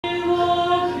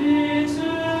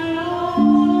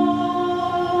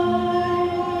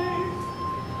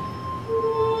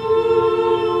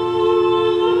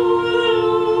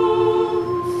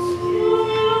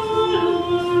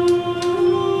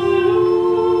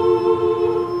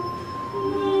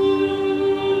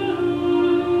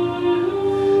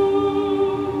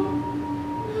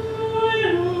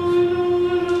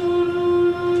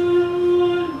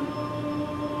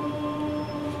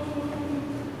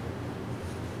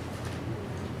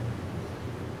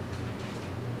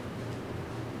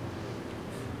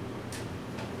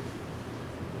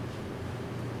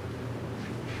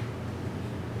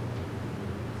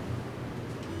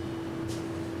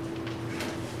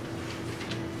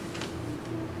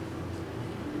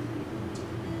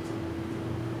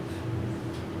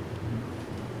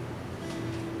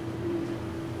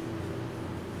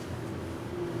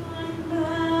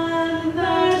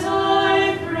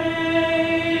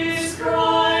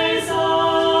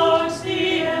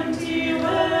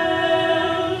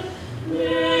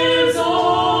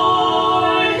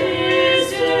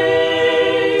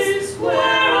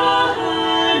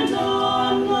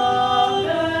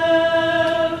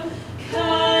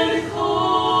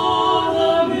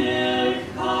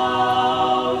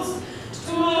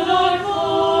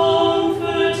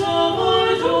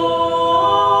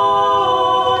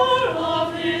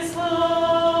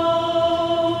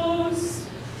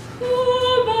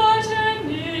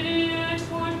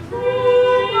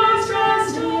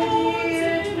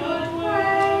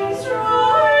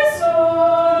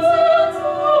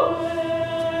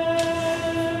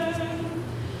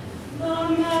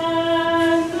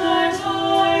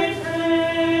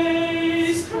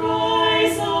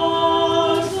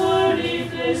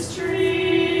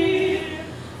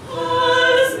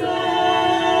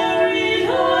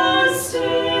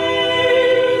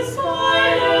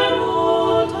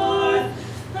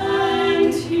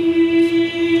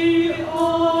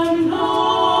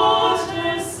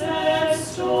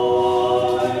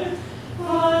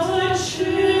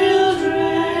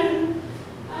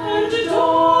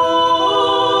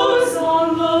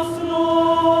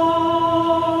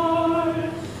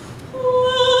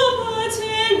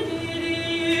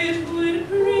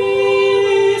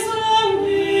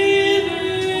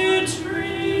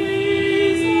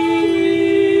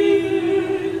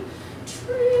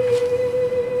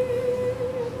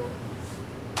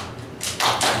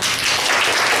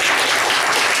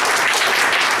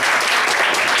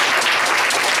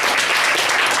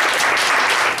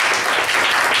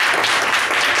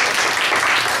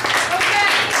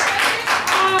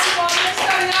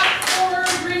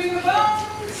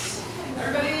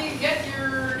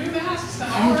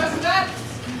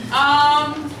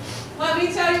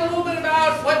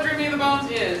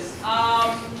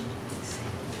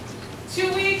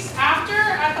2 weeks after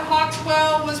At the Hawk's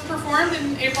Well was performed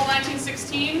in April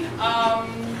 1916,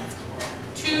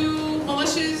 two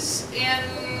militias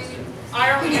in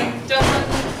Ireland and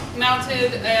Dublin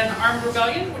mounted an armed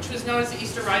rebellion, which was known as the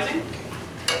Easter Rising.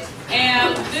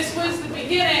 And this was the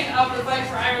beginning of the fight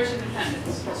for Irish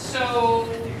independence. So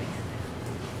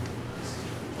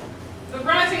the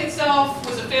rising itself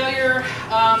was a failure.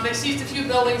 They seized a few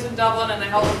buildings in Dublin and they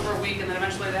held them for a week, and then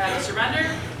eventually they had to surrender.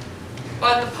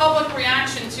 But the public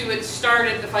reaction to it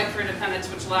started the fight for independence,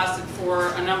 which lasted for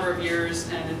a number of years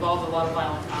and involved a lot of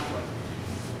violent conflict.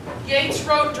 Yeats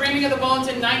wrote Dreaming of the Bones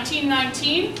in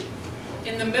 1919.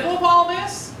 In the middle of all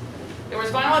this, there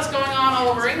was violence going on all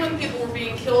over England. People were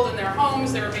being killed in their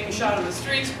homes. They were being shot in the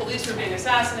streets. Police were being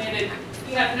assassinated.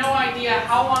 He had no idea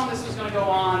how long this was going to go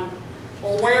on,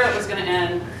 or where it was going to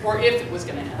end, or if it was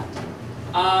going to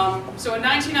end. So in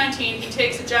 1919, he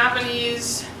takes a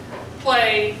Japanese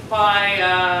play by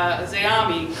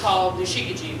Zeami called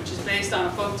Nishikiji, which is based on a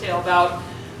folktale about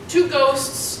two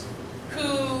ghosts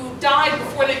who died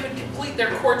before they could complete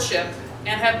their courtship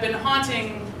and have been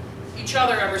haunting each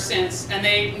other ever since, and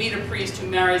they meet a priest who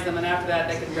marries them, and after that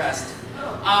they can rest.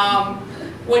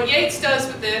 What Yeats does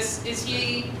with this is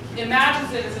he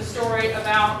imagines it as a story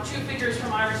about two figures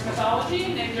from Irish mythology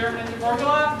named Dermot and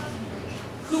Gorgala,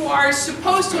 who are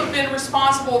supposed to have been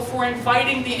responsible for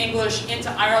inviting the English into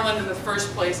Ireland in the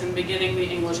first place and beginning the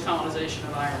English colonization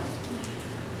of Ireland.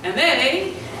 And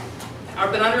they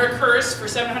have been under a curse for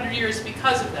 700 years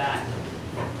because of that.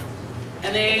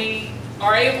 And they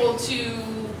are able to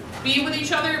be with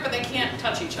each other, but they can't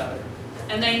touch each other.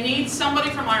 And they need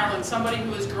somebody from Ireland, somebody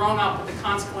who has grown up with the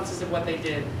consequences of what they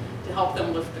did, to help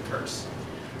them lift the curse.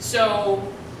 So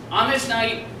on this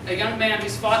night, a young man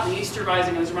who's fought in the Easter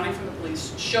Rising and is running from the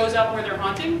police shows up where they're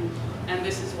hunting, and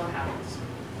this is what happens.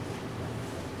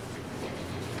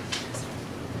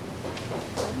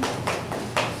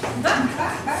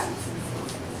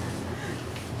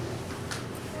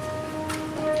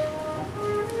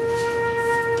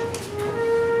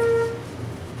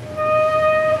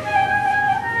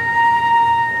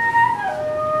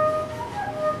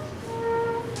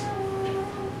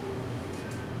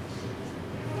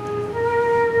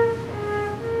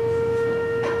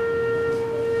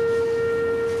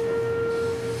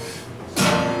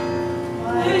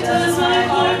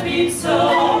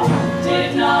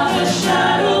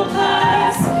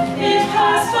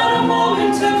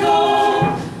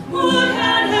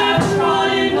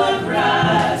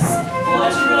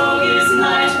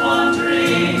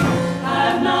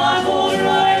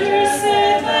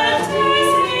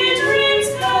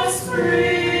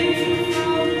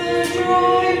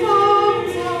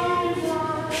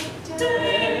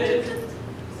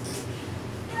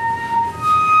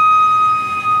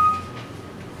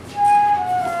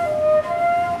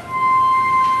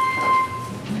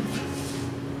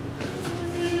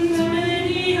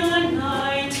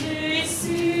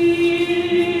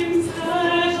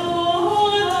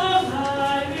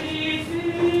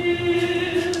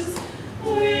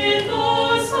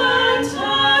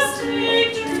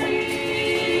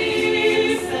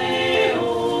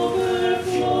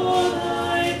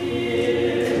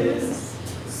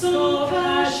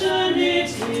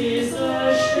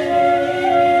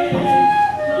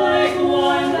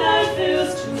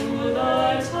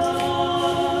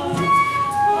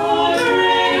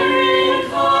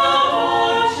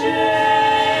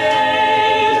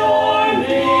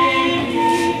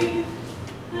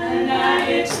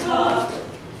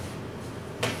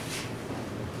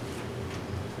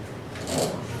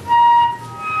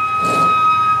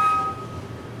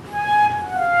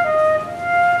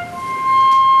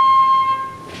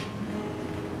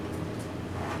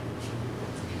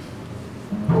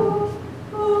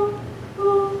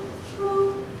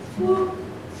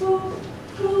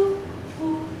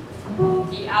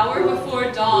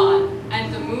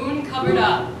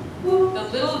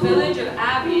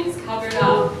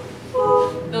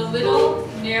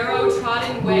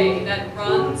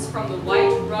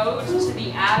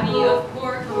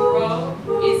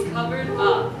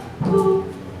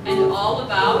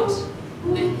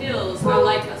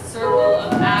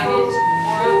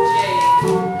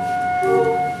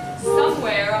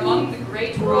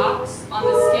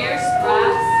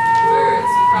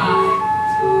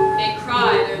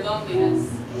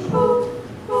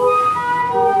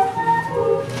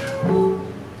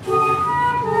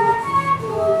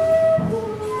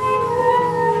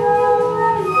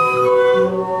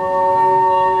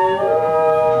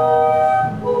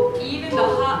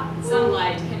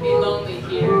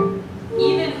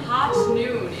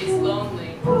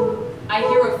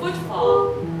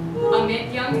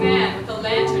 A young man with a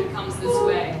lantern comes this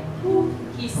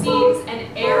seems an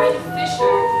errant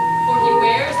fisher, for he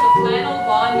wears the flannel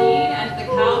bawneen and the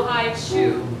cowhide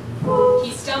shoe.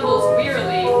 He stumbles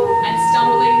wearily, and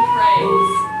stumbling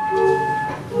prays.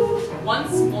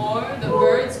 Once more the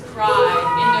birds cried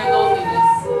in their loneliness,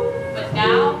 but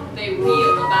now they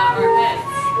wheel about our heads.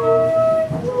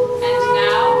 And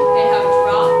now they have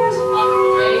dropped on the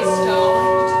gray stone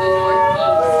to the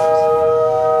northeast.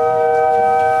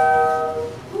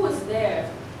 Who was there?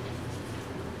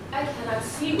 I cannot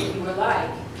see what you were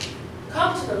like.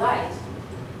 Come to the light.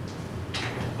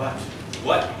 But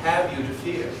what have you to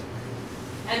fear?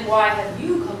 And why have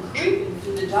you come creeping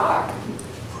through the dark?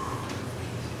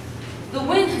 The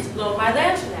wind has blown my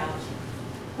lantern out.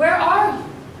 Where are you?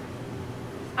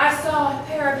 I saw a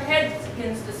pair of heads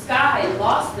against the sky and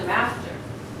lost them after.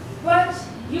 But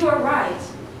you are right.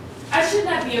 I should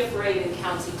not be afraid in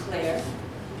County Clare.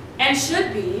 And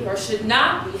should be, or should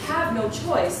not be, have no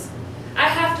choice. I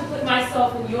have to put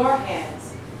myself in your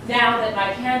hands, now that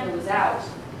my candle is out.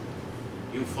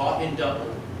 You fought in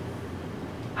Dublin?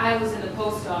 I was in the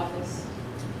post office,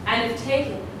 and if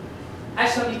taken, I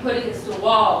shall be put against a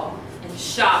wall and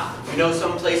shot. You know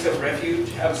some place of refuge?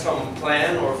 Have some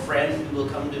clan or friend who will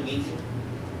come to meet you?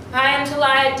 I am to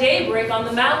lie at daybreak on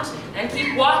the mountain and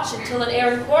keep watch until an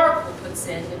errant coracle puts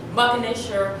in at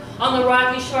Muckinish or on the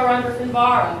rocky shore under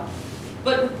Finbarra,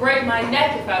 but would break my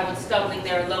neck if I went stumbling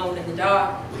there alone in the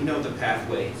dark. We know the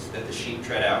pathways that the sheep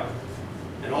tread out,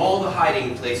 and all the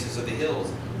hiding places of the hills,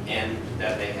 and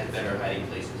that they had better hiding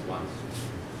places once.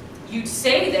 You'd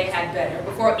say they had better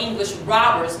before English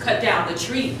robbers cut down the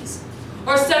trees,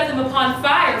 or set them upon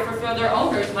fire for fear their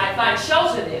owners might find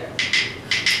shelter there.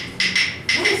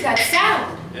 What is that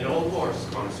sound? An old horse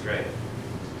gone astray.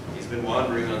 He's been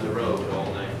wandering on the road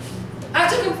all night. I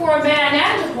took him for a man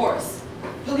and a horse.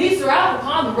 Police are out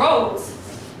upon the roads.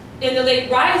 In the late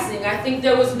rising, I think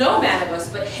there was no man of us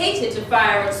but hated to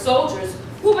fire at soldiers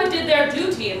who but did their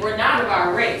duty and were not of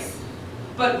our race.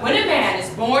 But when a man is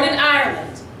born in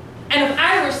Ireland, and of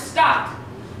Irish stock,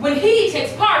 when he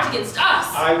takes part against us...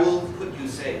 I will put you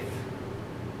safe.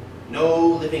 No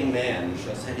living man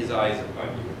shall set his eyes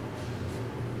upon you.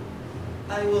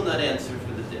 I will not answer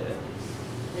for the dead.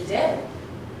 The dead?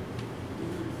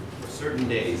 For certain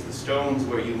days, the stones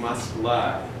where you must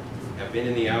lie have been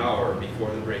in the hour before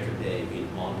the break of day being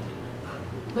haunted.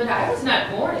 But I was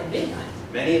not born at midnight.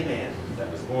 Many a man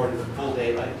that was born in the full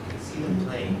daylight can see them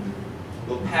plain,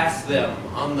 will pass them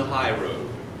on the high road,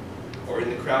 or in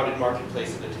the crowded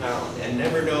marketplace of the town, and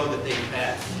never know that they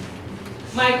passed.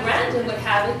 My grandam would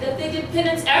have it that they did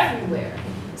penance everywhere.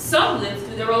 Some lived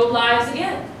through their old lives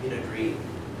again. In a dream.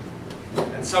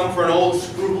 And some for an old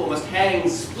scruple must hang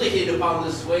splitted upon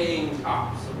the swaying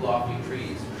tops of lofty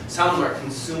trees. Some are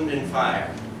consumed in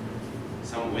fire.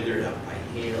 Some withered up by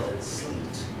hail and sleet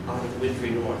out of the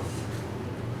wintry north.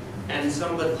 And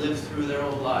some but live through their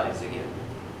old lives again.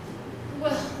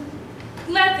 Well,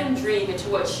 let them dream into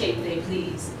what shape they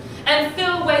please, and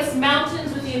fill waste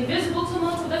mountains with the invisible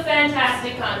tumult of a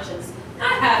fantastic conscience.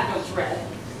 I have no dread.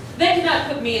 They cannot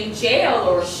put me in jail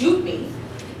or shoot me.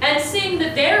 And seeing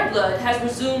that their blood has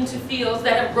resumed to fields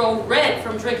that have grown red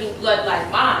from drinking blood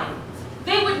like mine,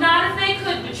 they would not if they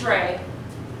could betray.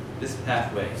 This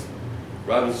pathway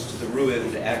runs to the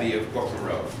ruined Abbey of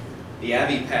Corcoran. The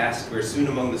abbey passed, we're soon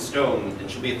among the stones,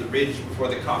 and shall be at the ridge before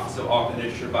the copse of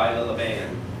Auchinish or by the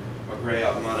Laban, where grey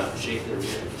Ogmana shake their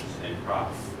ribs and cry.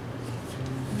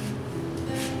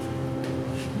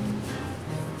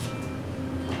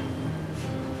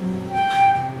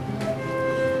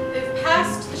 They've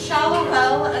passed the shallow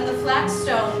well and the flat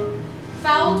stone,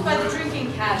 fouled by the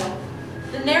drinking cattle,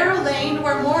 the narrow lane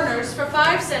where mourners for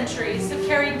 5 centuries have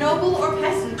carried noble or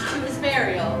peasant to his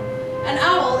burial. An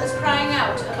owl is crying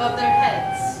out above their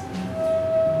heads.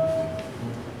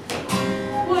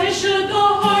 Why should the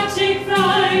heart take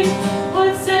fright?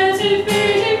 What sets it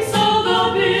beating so?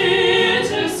 The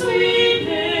bitter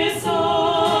sweetness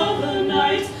of the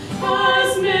night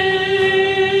has made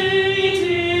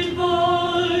it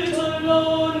but a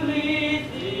lonely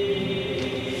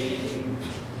thing.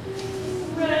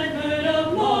 Red bird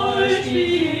of March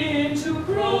begin to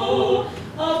grow,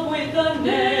 up with the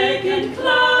neck and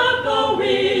clap the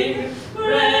wing,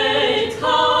 red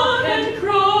cock and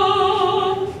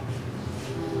crow.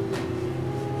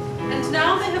 And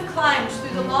now they have climbed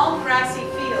through the long grassy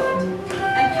field,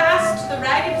 and past the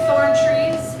ragged thorn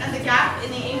trees and the gap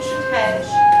in the ancient hedge,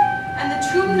 and the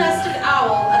tomb-nested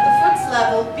owl at the foot's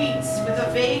level beats with a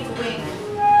vague wing.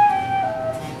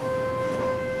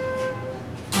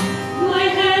 My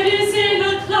head is in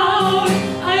a cloud,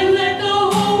 I let the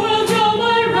whole world know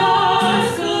my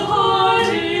rascal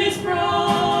heart is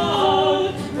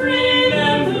proud.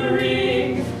 Remember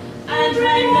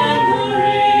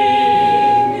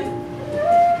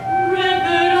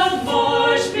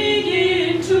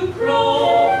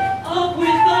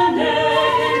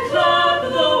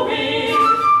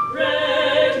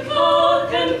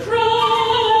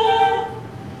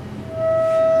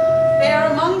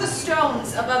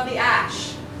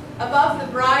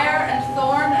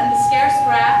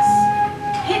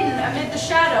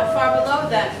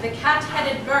them the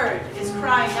cat-headed bird is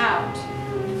crying out.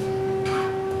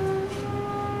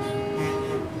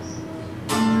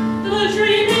 The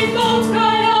dreaming gulls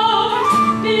cry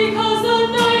out, because the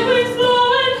night winds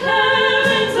blow and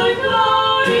heaven's a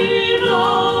cloudy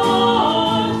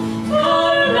blot.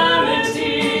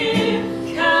 Calamity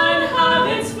can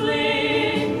have its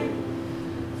fling.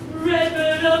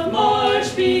 Redbird of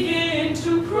March begin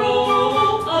to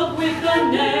crow, up with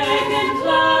the neck and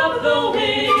clap the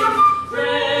wing.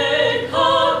 Red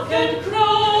cock and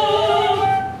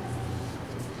crow.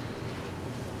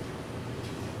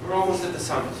 We're almost at the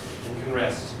summit and can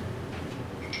rest.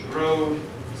 The road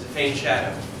is a faint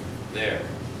shadow, there.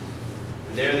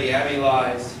 And there the abbey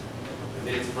lies,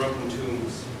 amid its broken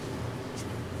tombs.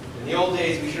 In the old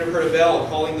days, we should have heard a bell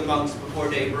calling the monks before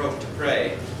day broke to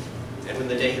pray. And when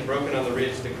the day had broken on the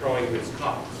ridge, the crowing of its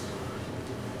cocks.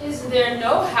 Is there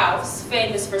no house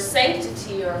famous for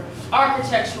sanctity or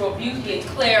architectural beauty in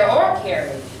Clare or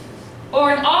Kerry,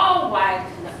 or in all wide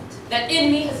Connaught, that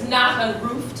enemy has not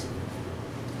unroofed?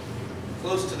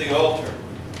 Close to the altar,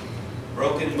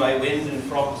 broken by wind and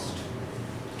frost,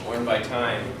 worn by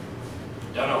time,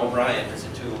 Donogh O'Brien has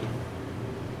a tomb,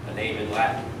 a name in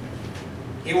Latin.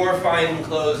 He wore fine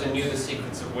clothes and knew the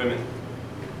secrets of women,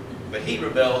 but he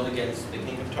rebelled against the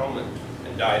King of Thomond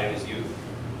and died in his youth.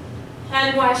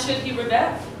 And why should he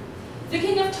rebel? The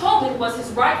King of Thomond was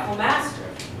his rightful master.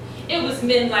 It was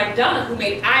men like Donogh who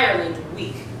made Ireland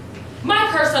weak. My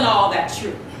curse on all that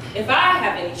true. If I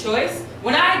have any choice,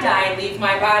 when I die and leave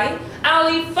my body,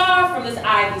 I'll leave far from this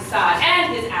ivy sod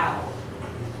and his owl.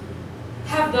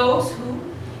 Have those who,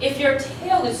 if your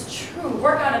tale is true,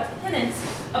 work out a penance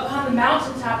upon the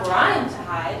mountaintop where I am to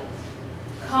hide,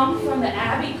 come from the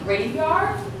abbey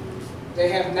graveyard? They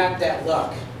have not that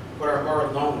luck, but are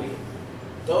more lonely.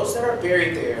 Those that are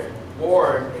buried there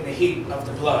war in the heat of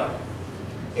the blood.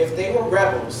 If they were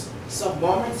rebels, some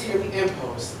momentary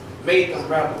impulse made them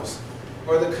rebels,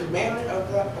 or the commandment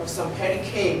of some petty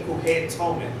king who hated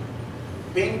Thomond.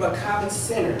 Being but common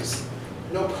sinners,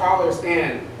 no callers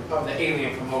in of the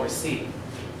alien from overseas.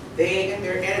 They and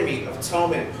their enemy of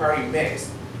Thomond party mixed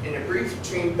in a brief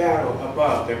dream battle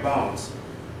above their bones,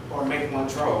 or make one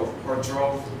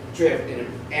drift in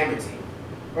amity,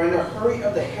 or in the hurry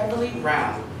of the heavenly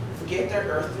realm, forget their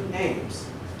earthly names.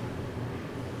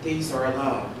 These are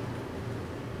alone,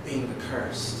 being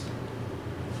accursed.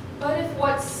 But if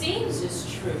what seems is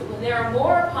true, and there are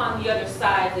more upon the other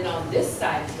side than on this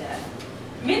side of death,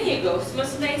 many a ghost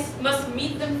must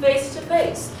meet them face to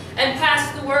face, and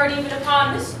pass the word even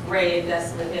upon this gray and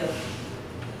desolate hill.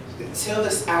 Until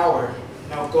this hour,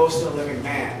 no ghost of living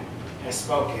man has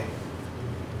spoken.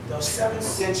 Those 7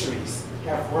 centuries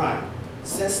have run,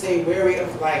 since they weary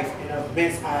of life and of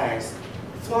men's eyes,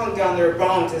 flung down their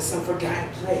bones in some forgotten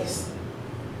place,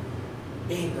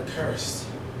 being accursed.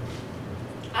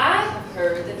 I have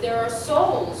heard that there are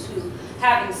souls who,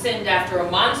 having sinned after a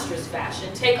monstrous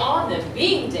fashion, take on them,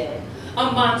 being dead,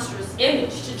 a monstrous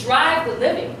image to drive the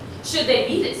living, should they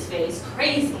meet its face,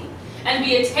 crazy, and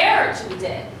be a terror to the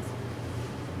dead.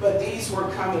 But these were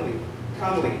comely,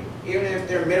 even if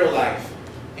they're middle life,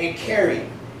 and carry,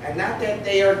 and not that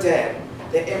they are dead,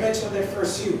 the image of their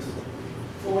first youth.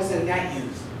 For was in that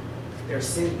youth their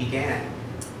sin began.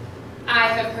 I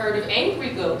have heard of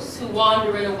angry ghosts who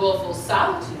wander in a willful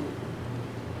solitude.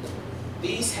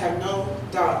 These have no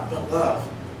doubt but love,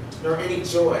 nor any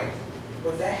joy,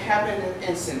 but that happened in an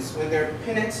instance when their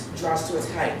penance draws to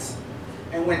its heights,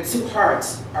 and when 2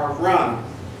 hearts are wrung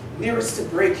nearest to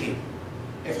breaking,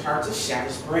 if hearts of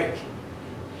shadows break.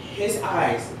 His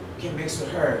eyes can mix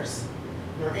with hers,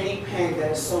 nor any pain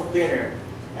that is so bitter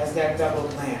as that double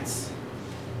glance,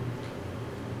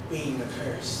 being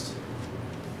accursed.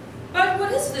 But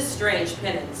what is this strange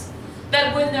penance,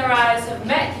 that when their eyes have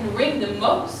met can wring them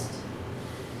most?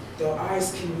 Though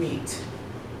eyes can meet,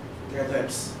 their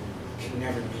lips can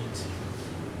never meet.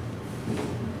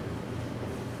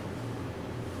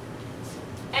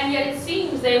 And yet it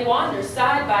seems they wander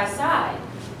side by side.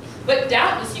 But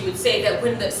doubtless you would say that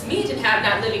when lips meet and have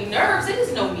not living nerves, it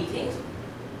is no meeting.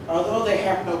 Although they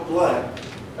have no blood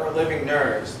or living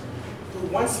nerves, who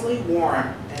once lay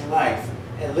warm in life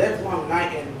and lived long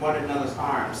night in one another's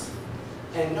arms,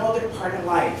 and know their part in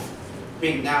life,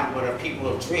 being now but a people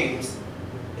of dreams,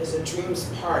 is a dream's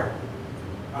part.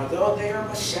 Although they are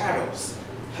but shadows,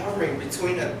 hovering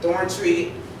between a thorn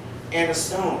tree and a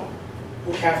stone,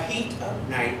 who have heat of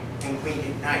night and green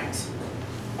at night.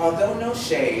 Although no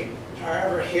shade,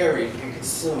 however harried and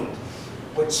consumed,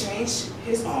 would change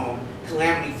his own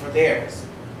calamity for theirs.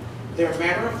 Their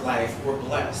manner of life were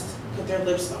blessed, could their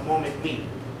lips a moment meet.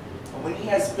 But when he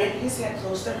has bent his head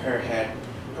close to her head,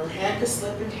 her hand could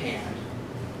slip in hand.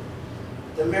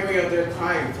 The memory of their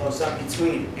crime flows up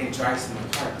between and drives them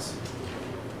apart.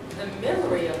 The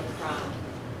memory of the crime.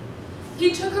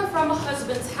 He took her from a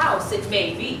husband's house, it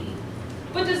may be.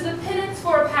 But does the penance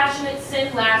for a passionate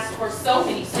sin last for so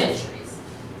many centuries?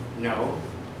 No,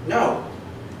 no.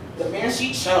 The man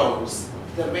she chose,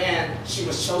 the man she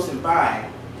was chosen by,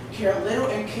 cared little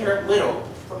and cared little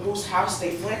from whose house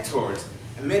they fled towards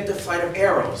amid the flight of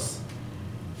arrows.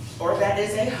 Or that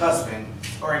is a husband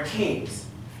or a king's.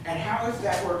 And how if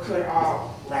that were could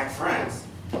all lack friends?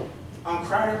 On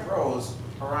crowded roads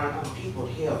or on unpeopled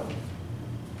hill.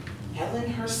 Helen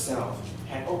herself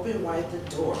had opened wide the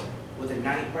door with a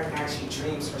night by night she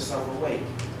dreams herself awake,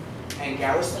 and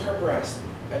gathers to her breast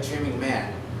a dreaming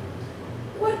man.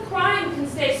 What crime can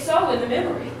stay so in the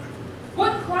memory?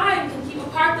 What crime can keep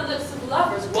apart the lips of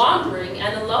lovers wandering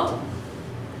and alone?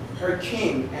 Her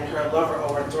king and her lover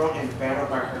overthrown in battle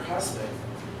by her husband,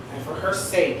 and for her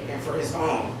sake and for his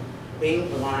own, being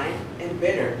blind and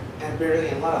bitter and bitterly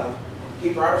in love, he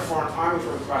brought her for an army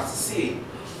from across the sea.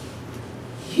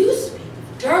 You speak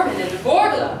of Dermot and de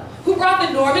Butler, who brought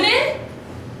the Norman in?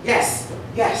 Yes,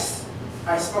 yes,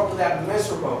 I spoke of that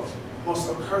miserable, most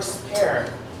accursed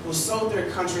pair who sold their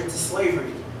country into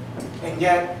slavery, and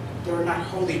yet they were not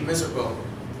wholly miserable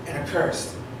and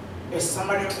accursed. If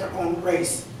somebody of their own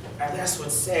race at last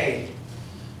would say,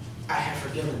 I have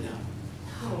forgiven them.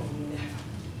 Oh,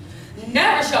 never.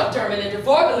 Never shall Dermot and de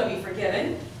Butler be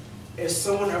forgiven. If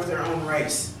someone of their own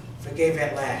race forgave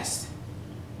at last,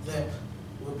 lip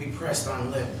would be pressed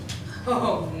on lip.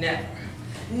 Oh, never.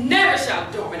 Never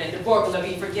shall Dermot and de Butler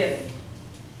be forgiven.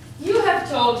 You have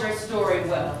told your story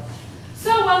well.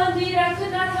 So well indeed I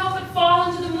could not help but fall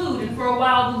into the mood and for a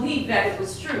while believe that it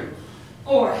was true,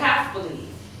 or half believe.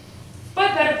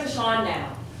 But better push on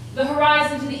now. The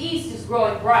horizon to the east is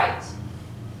growing bright.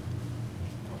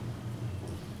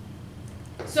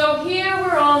 So here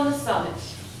we're on the summit.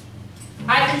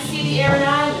 I can see the Aran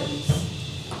Islands,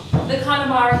 the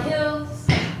Connemara Hills,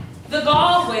 the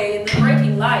Galway in the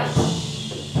breaking light.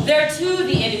 There too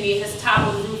the enemy has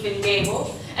toppled roof and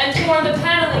gable and torn the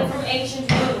paneling from ancient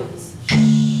rooms.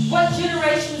 What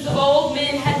generations of old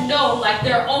men had known like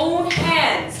their own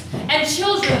hands and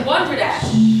children wondered at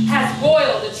has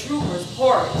boiled the trooper's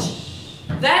porridge.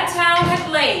 That town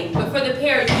had lain but for the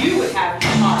pair you would have in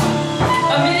heart,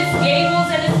 amid its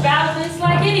gables and its battlements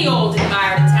like any old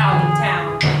admired Italian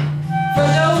town. For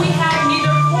though we have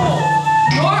neither coal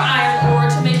nor iron ore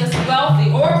to make us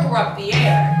wealthy or corrupt the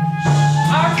air,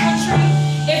 our country,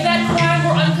 if that crime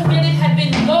were uncommitted, had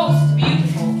been most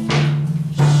beautiful.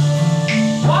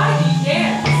 Why do you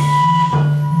dance?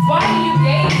 Why do you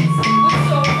gaze with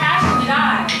so passionate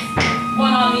eyes,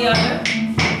 one on the other,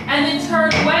 and then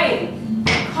turn away,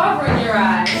 covering your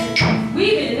eyes,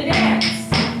 weaving in the dance?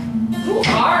 Who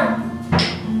are you?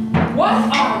 What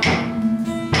are you?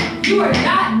 You are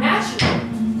not natural.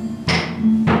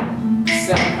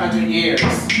 700 years,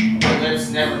 the lips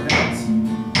never met.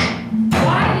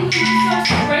 Why do you look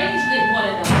so strangely at one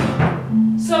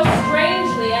another? So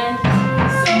strangely and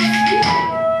so sweetly.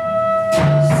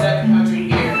 700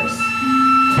 years.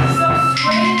 So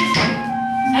strangely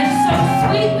and so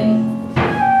sweetly.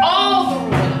 All the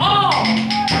ruin,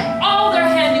 all their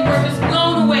handiwork is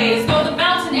blown away as though the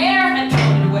mountain air had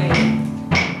blown it away.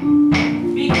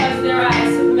 Because their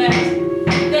eyes have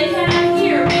met, they cannot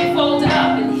hear being folded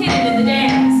up and hidden in the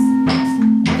dance.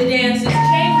 The dance is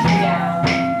changing now.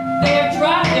 They have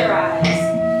dropped their eyes.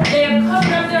 They have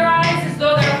covered up their eyes as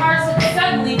though their hearts had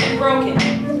suddenly been broken.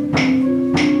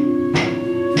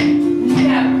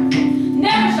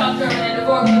 Never shall Dermot and de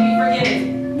Butler be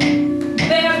forgiven.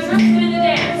 They have drifted in the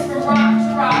dance from rock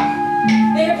to rock.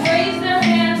 They have raised their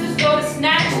hands as though to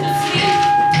snatch the sleep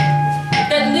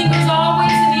that lingers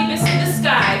always in the abyss of the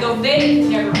sky, though they can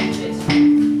never reach it.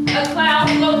 A cloud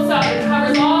floats up and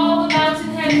covers all the mountain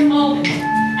head in a moment,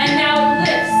 and now it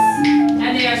lifts,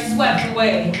 and they are swept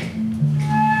away.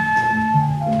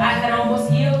 I had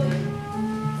almost yielded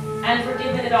and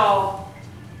forgiven it all.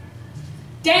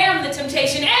 Damn the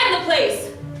temptation and the place!